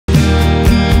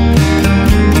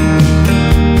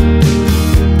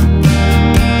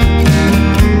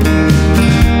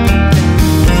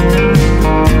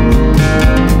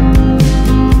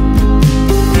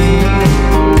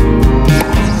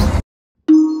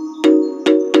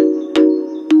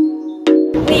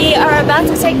we're about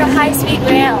to take the high-speed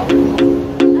rail.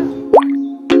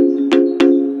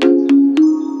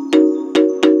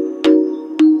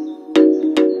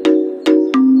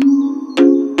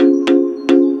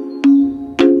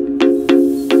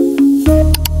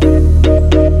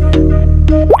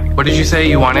 What did you say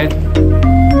you wanted?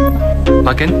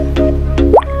 Luckin?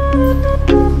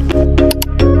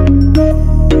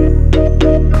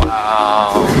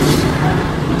 Wow.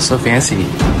 So fancy.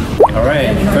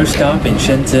 Alright, first stop in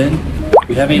Shenzhen.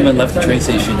 We haven't even left the train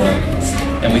station yet.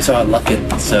 And we saw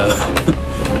Luckin, so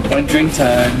one drink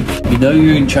time. You know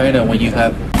you're in China when you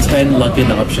have 10 Luckin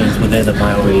options within a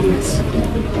mile radius.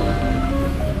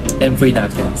 And free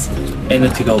napkins. And a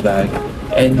to-go bag.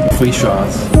 And free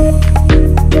straws.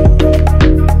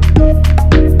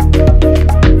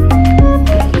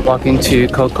 Walking to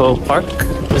Coco Park.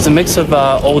 It's a mix of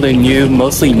old and new,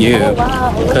 mostly new.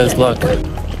 Because look.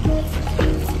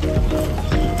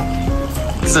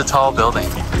 This is a tall building.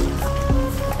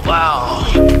 Wow.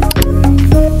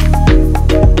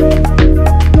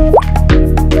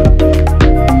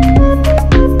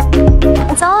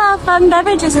 It's all our fun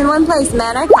beverages in one place.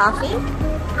 Manor coffee,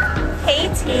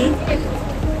 HEYTEA,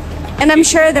 and I'm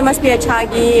sure there must be a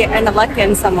Chagi and a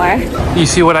Luckin somewhere. You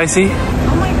see what I see?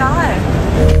 Oh my god.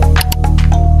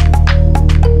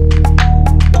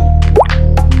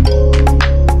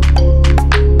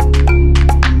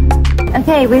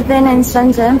 Okay, we've been in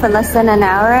Shenzhen for less than an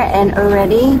hour and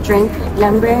already drink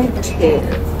number 2.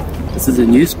 This is a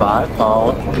new spot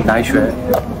called Naixue.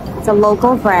 It's a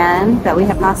local brand that we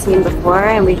have not seen before,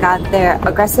 and we got their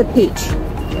aggressive peach.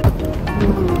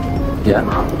 Yeah.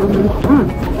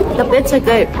 The bits are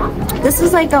good. This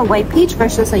is like a white peach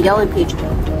versus a yellow peach.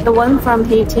 The one from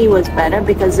HEYTEA was better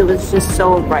because it was just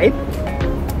so ripe,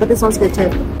 but this one's good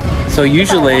too. So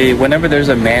usually, whenever there's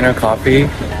a Manor coffee,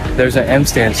 there's an M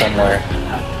stand somewhere.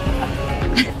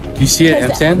 You see an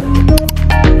M stand?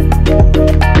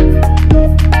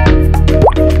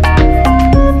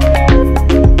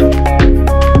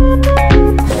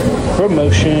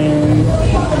 Promotion.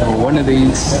 One of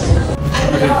these.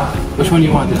 Which one do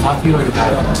you want, the coffee or the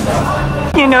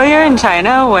bag? You know you're in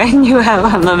China when you have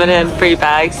unlimited free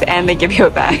bags and they give you a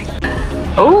bag.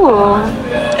 Oh,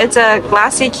 it's a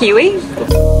glassy kiwi.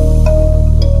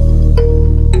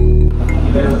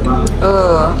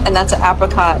 Oh, and that's an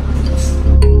apricot.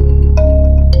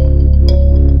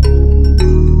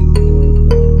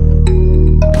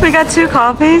 We got 2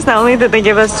 coffees. Not only did they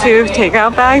give us 2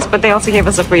 takeout bags, but they also gave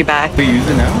us a free bag. We use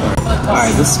it now?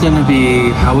 Alright, this is gonna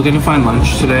be how we're gonna find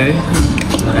lunch today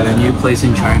at a new place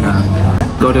in China.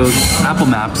 Go to Apple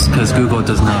Maps because Google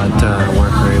does not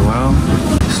work very well.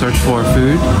 Search for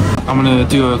food. I'm gonna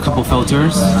do a couple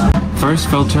filters. First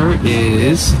filter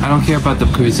is, I don't care about the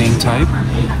cuisine type.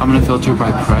 I'm gonna filter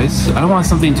by price. I don't want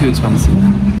something too expensive.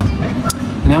 And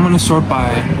then I'm gonna sort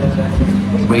by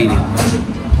rating.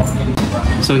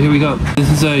 So here we go. This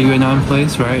is a Yunnan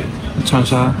place, right?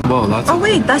 Changsha. Whoa, lots of... Oh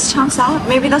wait, that's Changsha.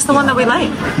 Maybe that's the one that we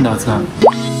like. No, it's not.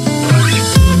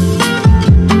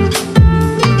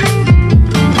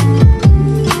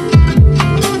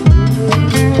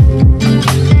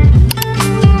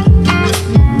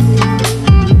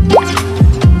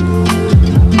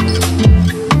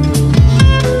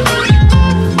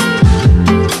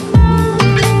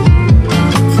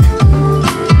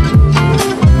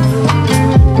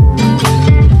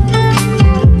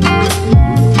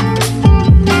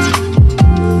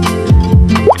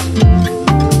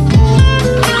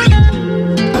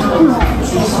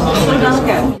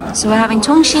 So we're having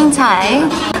Chongqing Cai.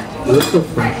 It looks so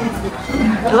fresh.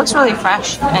 It looks really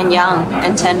fresh and young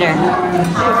and tender.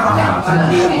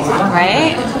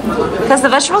 Right? Because the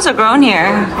vegetables are grown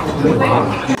here.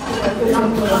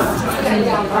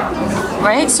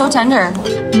 Right? So tender.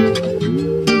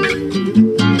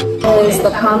 Is the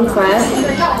pomfret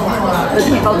with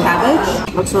pickled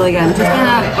cabbage. Looks really good. I'm just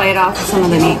gonna bite off some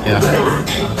of the meat. Yeah.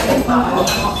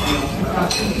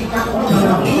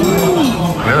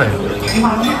 Really?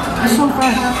 It's so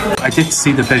fresh. I did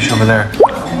see the fish over there.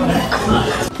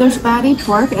 There's fatty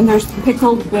pork and there's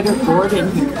pickled bitter gourd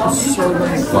in here. It's so good.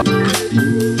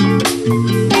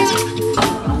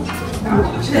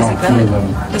 Is it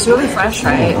good? It's really fresh,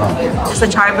 right? Is the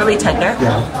chai really tender?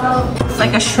 Yeah. It's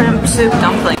like a shrimp soup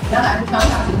dumpling.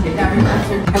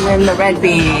 And then the red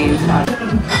bean.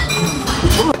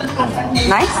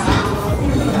 Nice.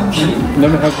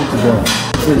 Never had this before.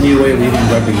 It's a new way of eating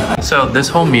rugby. So this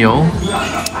whole meal,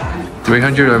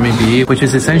 300 RMB, which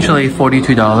is essentially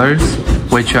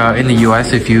 $42, which in the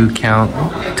US, if you count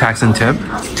tax and tip,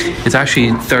 it's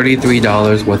actually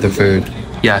 $33 worth of food.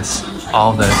 Yes,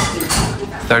 all of this.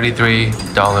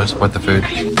 $33 worth of food.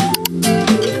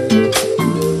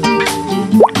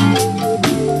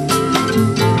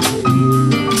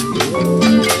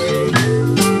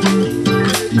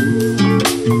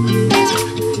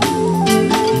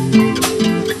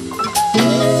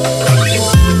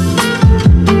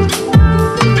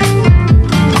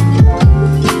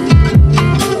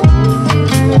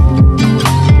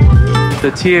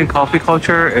 tea and coffee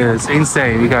culture is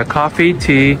insane. You got coffee,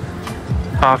 tea,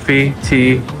 coffee,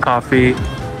 tea, coffee.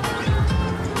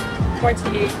 More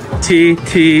tea. Tea,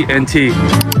 tea, and tea.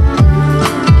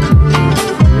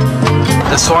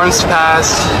 The storm's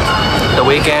passed, the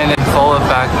weekend in full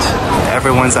effect,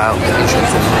 everyone's out.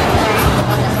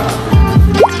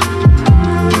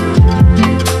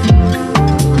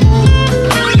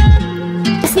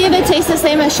 See if it tastes the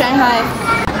same as Shanghai.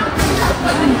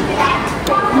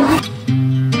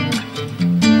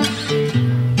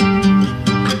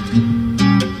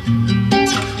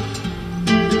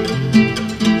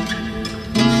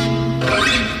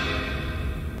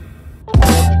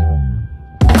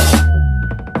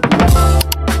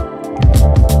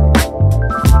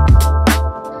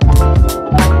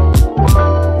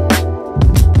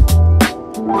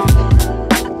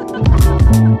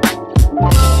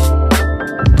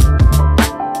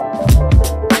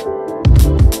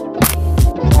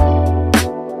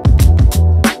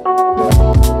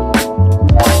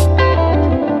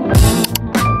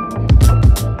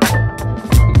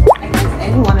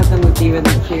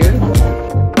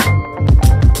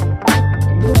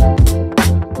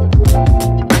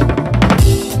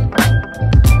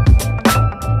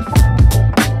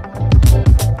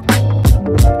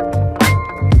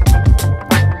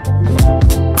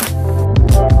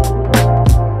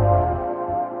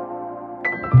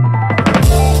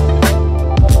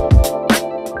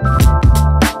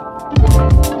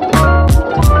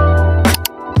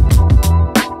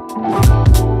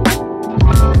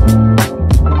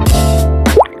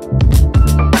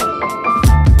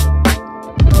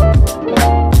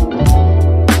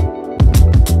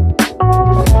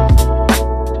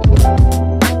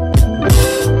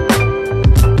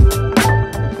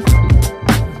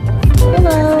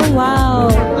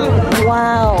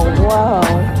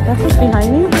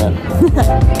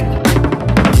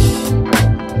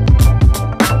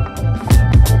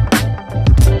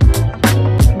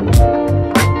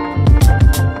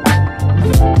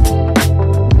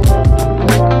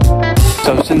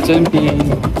 Shenzhen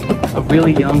being a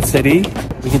really young city,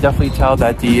 we can definitely tell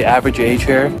that the average age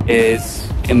here is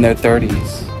in their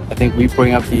 30s. I think we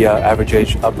bring up the average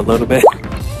age up a little bit,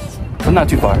 but not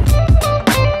too far.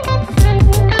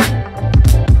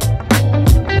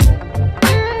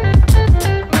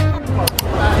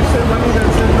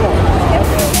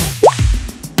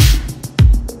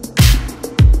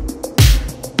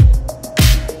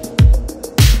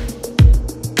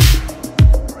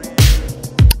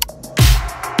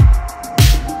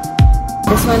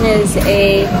 This one is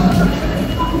a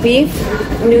beef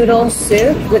noodle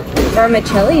soup with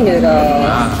vermicelli noodles.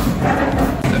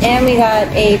 And we got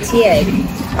a tea egg.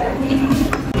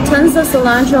 Tons of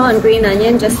cilantro and green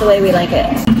onion, just the way we like it.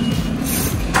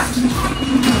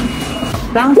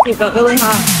 Bouncy but really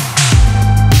hot.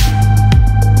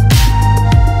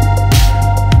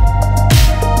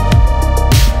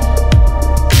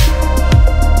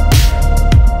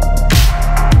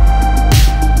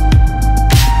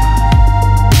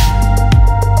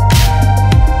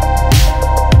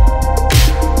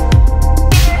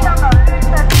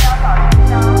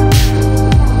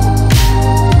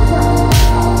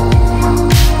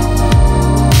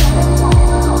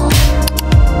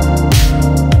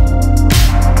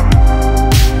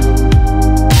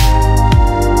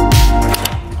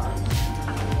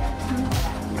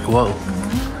 Whoa.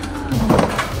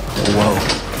 Whoa.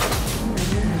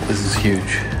 This is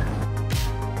huge.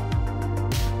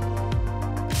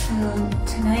 So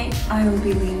tonight I will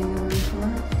be leading the room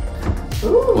tour.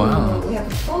 Ooh, wow. We have a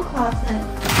full closet.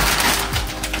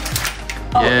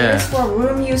 Oh, yeah. It's for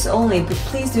room use only, but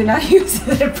please do not use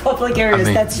it in public areas. I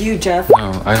mean, that's you, Jeff.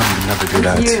 No, I don't never do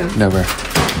that. You. Never.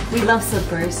 We love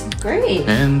slippers. Great.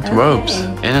 And robes.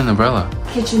 And an umbrella.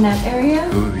 Kitchenette area.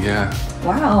 Ooh, yeah.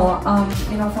 Wow.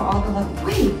 You know, for all the love.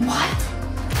 Wait, what?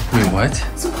 Wait, what?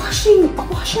 It's a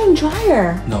washer and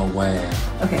dryer. No way.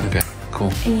 Okay. Okay,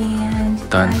 cool. And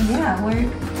done. Yeah,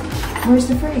 where's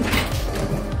the fridge?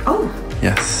 Oh.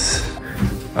 Yes.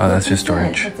 Oh, that's just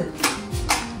storage. That's it.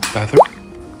 Bathroom?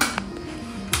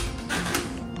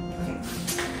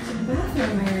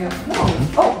 Bathroom area.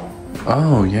 Whoa. Oh.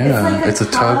 Oh, yeah. It's like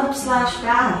a tub.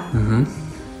 /bath. Mm-hmm.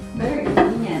 Very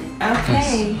convenient.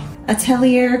 Okay.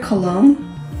 Atelier Cologne.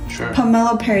 Sure.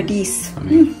 Pomelo Paradis. I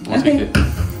mean, we'll take it.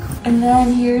 And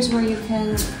then here's where you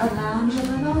can lounge a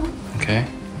little. Okay.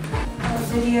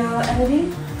 Video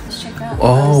editing. Let's check out.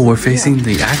 Oh, we're facing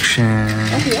the action.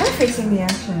 Oh, we are facing the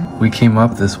action. We came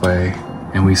up this way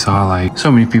and we saw like so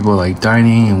many people like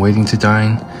dining and waiting to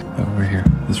dine over here,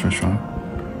 this restaurant.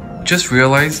 Just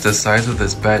realized the size of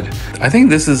this bed. I think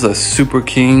this is a super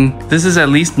king. This is at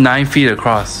least 9 feet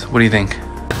across. What do you think?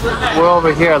 We're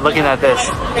over here looking at this,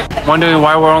 wondering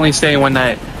why we're only staying one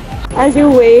night. As you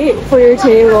wait for your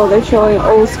table, they're showing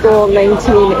old school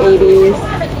 1980s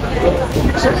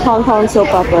Hong Kong soap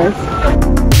operas.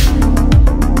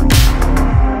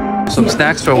 Some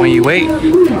snacks for when you wait.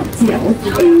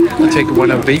 I'll take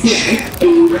one of each.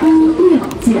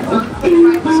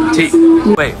 Some tea.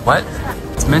 Wait, what?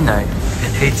 It's midnight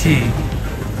and HEYTEA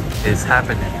is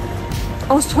happening.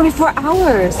 Oh, it's 24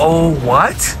 hours. Oh,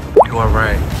 what? You are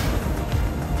right.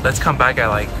 Let's come back at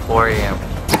like 4 a.m.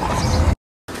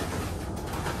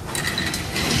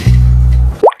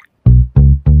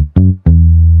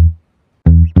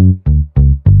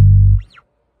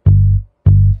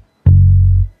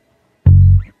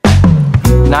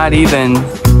 Not even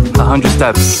 100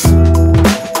 steps.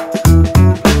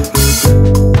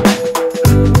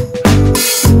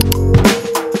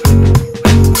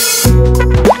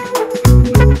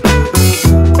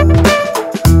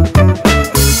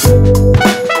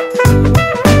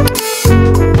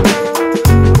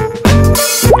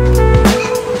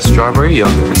 Strawberry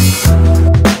yogurt.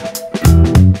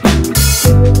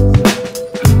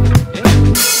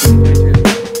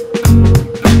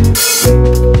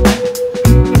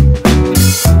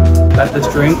 Got this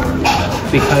drink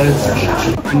because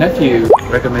my nephew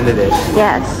recommended it.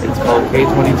 Yes. It's called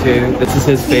K22. This is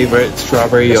his favorite,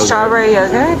 strawberry yogurt. Strawberry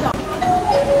yogurt?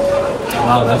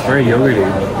 Wow, that's very yogurty.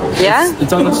 Yeah?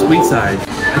 It's on the sweet side.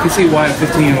 I can see why a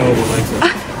 15-year-old would like it.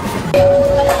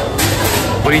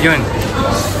 What are you doing?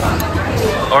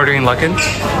 Ordering Luckin?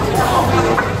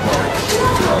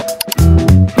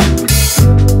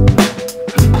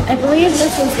 I believe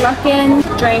this is Luckin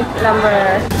drink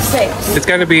number 6. It's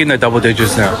gotta be in the double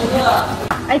digits now.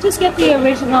 I just get the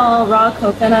original raw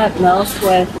coconut milk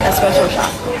with espresso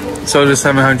shot. So does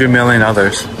 700 million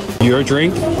others. Your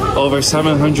drink? Over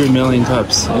 700 million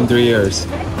cups in 3 years.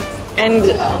 And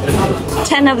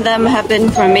 10 of them have been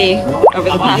from me over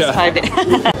the past 5 days.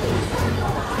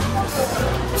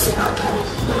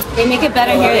 They make it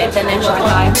better here than in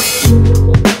Shanghai.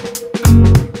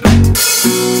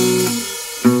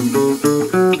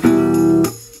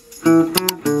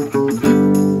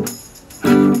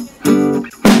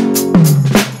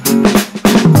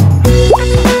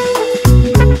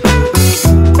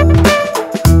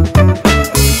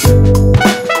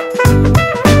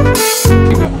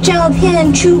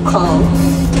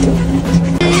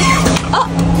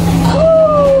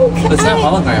 It's not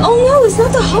hologram. Oh no, it's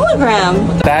not the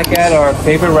hologram. Back at our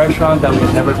favorite restaurant that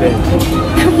we've never been.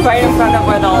 Right in front of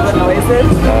where all the noise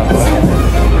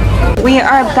is. We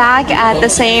are back at the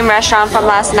same restaurant from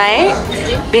last night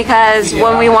because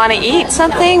when we want to eat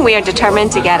something, we are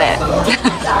determined to get it.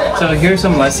 So here's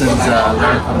some lessons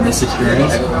learned from this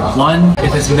experience. One,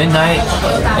 if it's midnight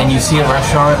and you see a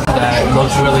restaurant that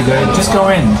looks really good, just go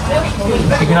in.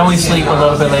 You can always sleep a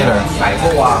little bit later.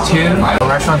 Two, if a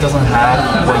restaurant doesn't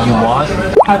have what you want,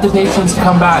 have the patience to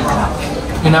come back.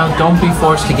 You know, don't be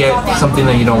forced to get something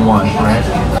that you don't want, right?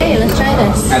 Hey, let's try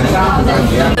this.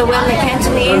 So when the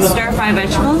Cantonese stir-fry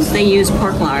vegetables, they use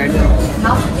pork lard.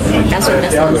 That's what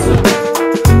this is.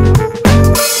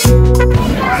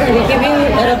 So we give you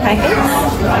little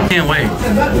packets. Can't wait.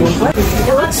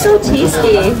 It looks so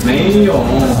tasty.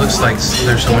 Looks like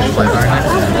there's so much flavor in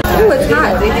it. Oh, it's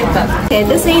hot. They did that. Okay,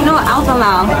 this ain't no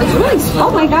alcohol. It's really, oh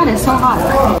my god, it's so hot.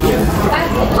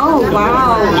 Oh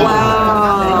wow,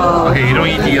 wow. Okay, you don't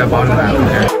eat the bottom half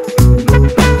there.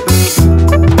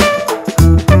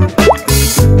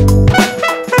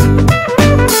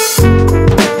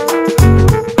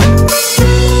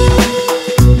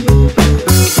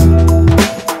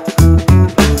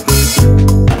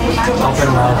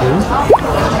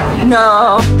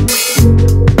 No.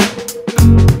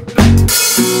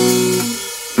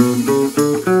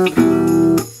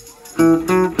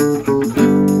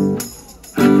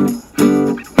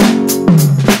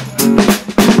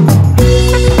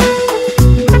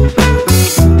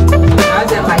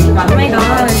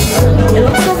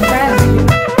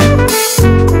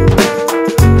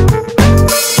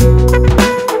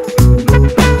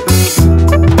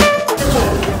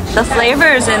 The flavor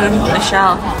is in the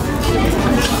shell.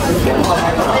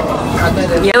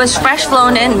 It was fresh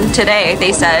flown in today,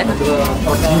 they said.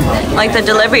 Like the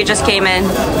delivery just came in.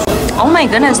 Oh my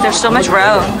goodness, there's so much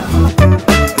roe.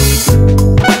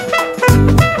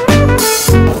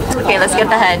 Okay, let's get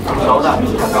the head.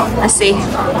 Let's see.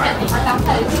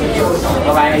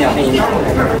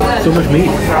 So much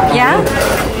meat. Yeah?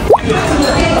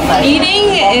 Eating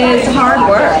is hard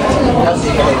work.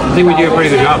 I think we do a pretty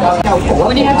good job.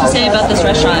 What do you have to say about this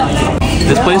restaurant?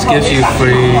 This place gives you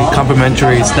free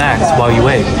complimentary snacks while you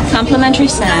wait. Complimentary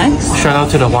snacks, Shout out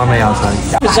to the Huamei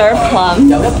outside. preserved plum,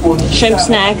 shrimp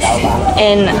snacks,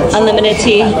 and unlimited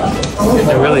tea.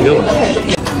 They're really good.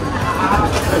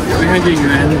 300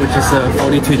 yuan, which is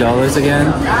 $42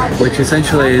 again, which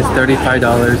essentially is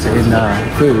 $35 in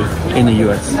food in the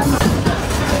US.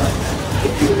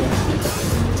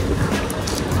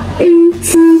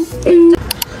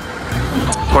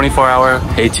 "24-hour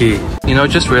HEYTEA." You know,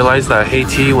 just realized that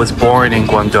HEYTEA was born in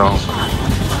Guangzhou.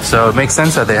 So it makes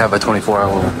sense that they have a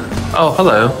 24-hour. Oh,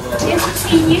 hello.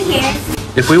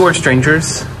 If we were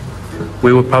strangers,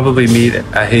 we would probably meet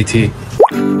at HEYTEA.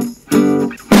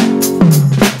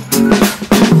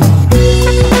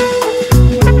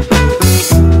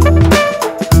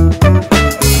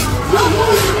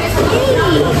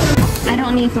 I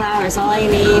don't need flowers. All I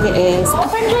need is a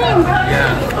fun drink.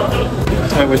 Yeah.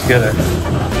 That's why we're together.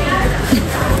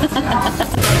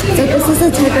 So this is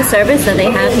the type of service that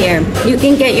they have here. You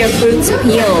can get your fruits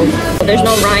peeled. There's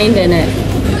no rind in it.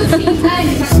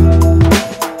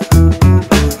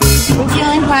 We're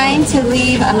feeling fine to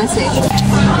leave a message.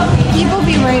 People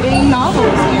be writing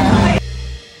novels here.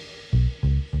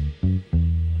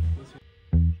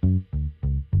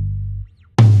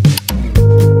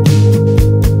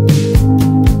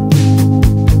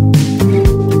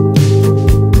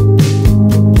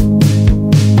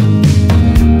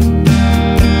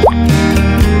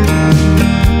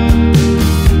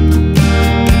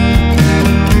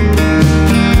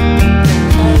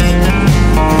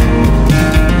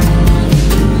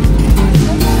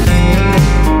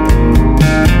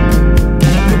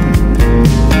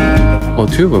 Well,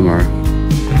 two of them are.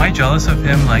 Am I jealous of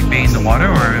him like being in the water,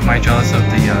 or am I jealous of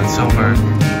the silver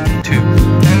tube?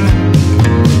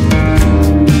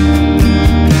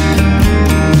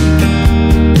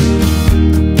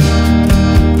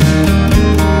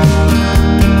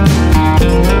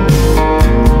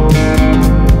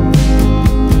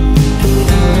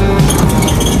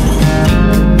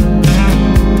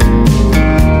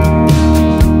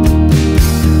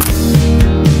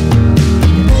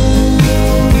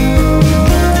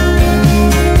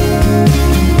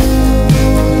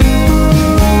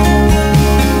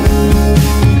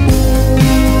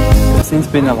 It's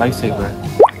been a lifesaver.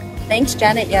 Thanks,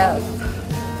 Janet Yo.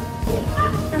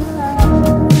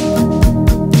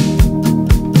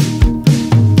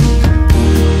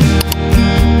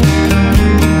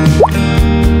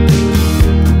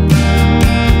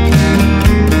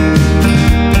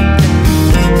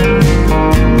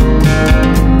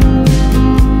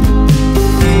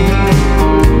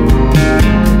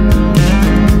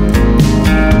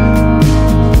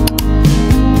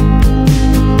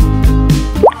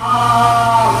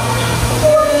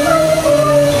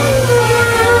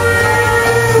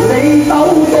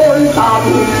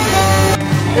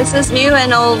 This is new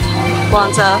and old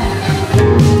Guangzhou.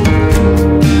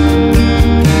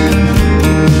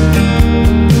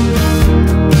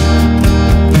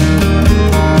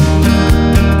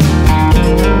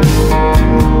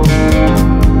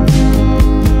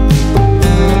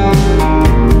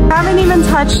 I haven't even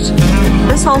touched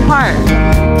this whole part.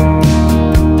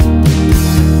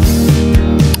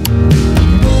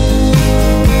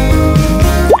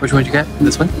 Which one did you get?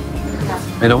 This one?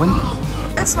 Middle one?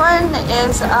 This one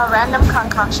is a random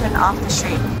concoction off the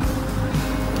street.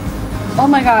 Oh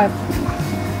my god.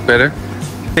 Better?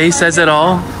 Face says it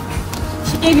all.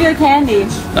 She gave you a candy.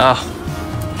 Oh,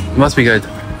 it must be good.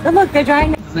 But look, they're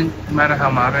drying. Doesn't matter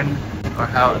how modern or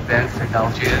how advanced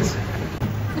technology is.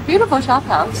 It's a beautiful shop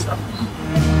house.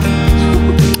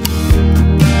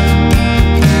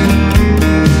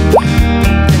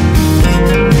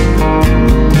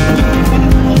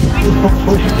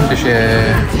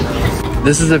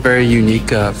 This is a very unique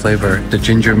flavor, the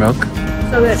ginger milk.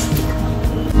 So good.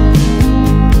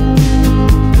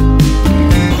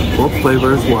 Both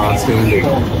flavors were outstanding.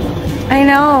 I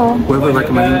know. Whoever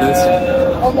recommended this,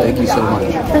 thank you so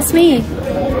much. That's me.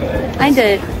 I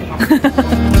did.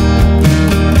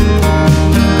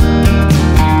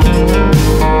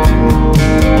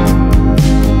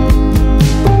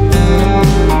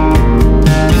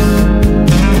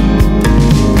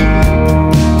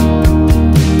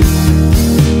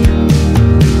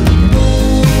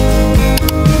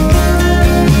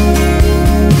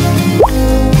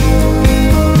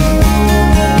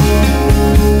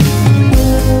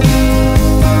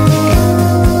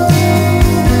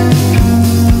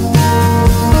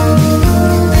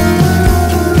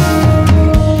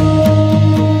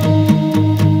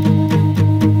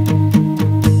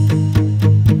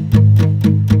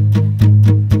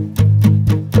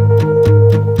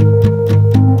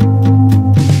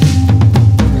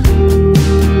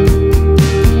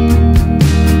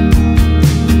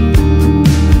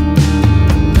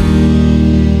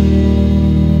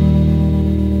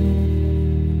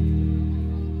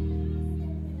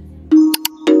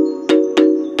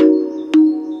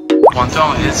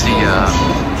 Guangzhou is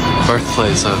the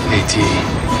birthplace of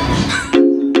HEYTEA.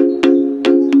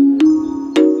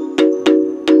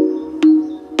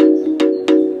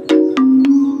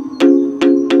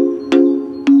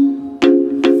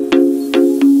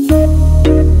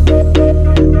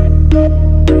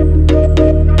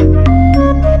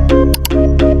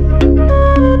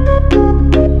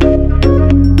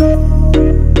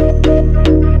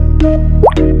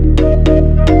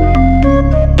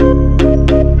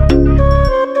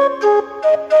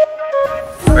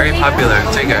 Very popular.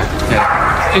 Take care.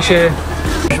 Yeah.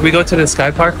 Should we go to the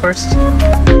Sky Park first?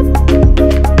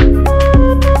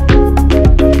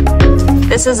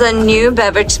 This is a new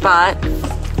beverage spot.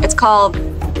 It's called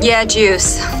Yeah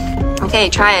Juice. Okay,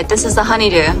 try it. This is the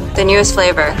honeydew, the newest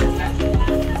flavor.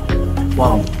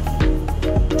 Wow.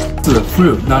 This is a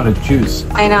fruit, not a juice.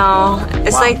 I know.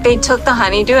 It's Wow. like they took the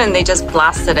honeydew and they just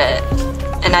blasted it.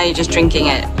 And now you're just drinking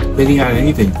it. They didn't add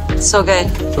anything. It's so good.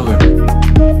 So good.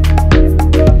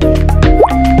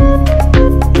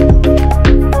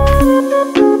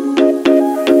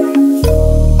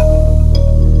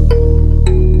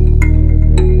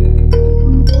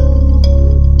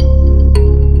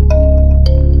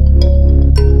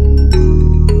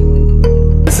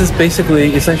 This is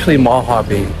basically, essentially mall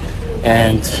hopping,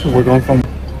 and we're going from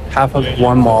half of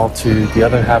one mall to the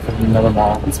other half of another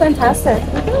mall. It's fantastic.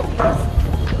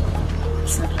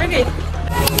 Okay.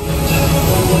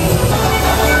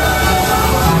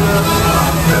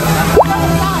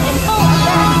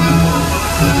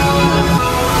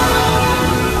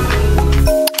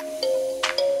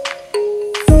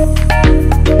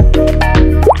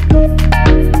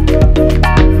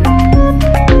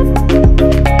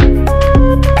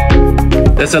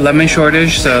 There's a lemon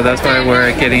shortage, so that's why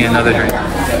we're getting another drink.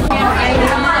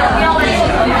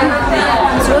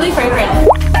 It's really fragrant.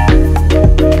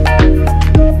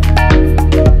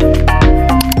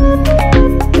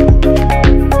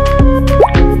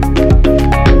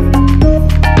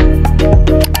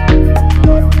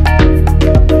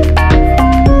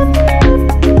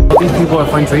 These people are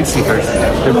fun drink seekers.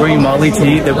 They're bringing Molly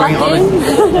tea, they're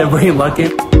bringing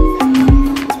Luckin.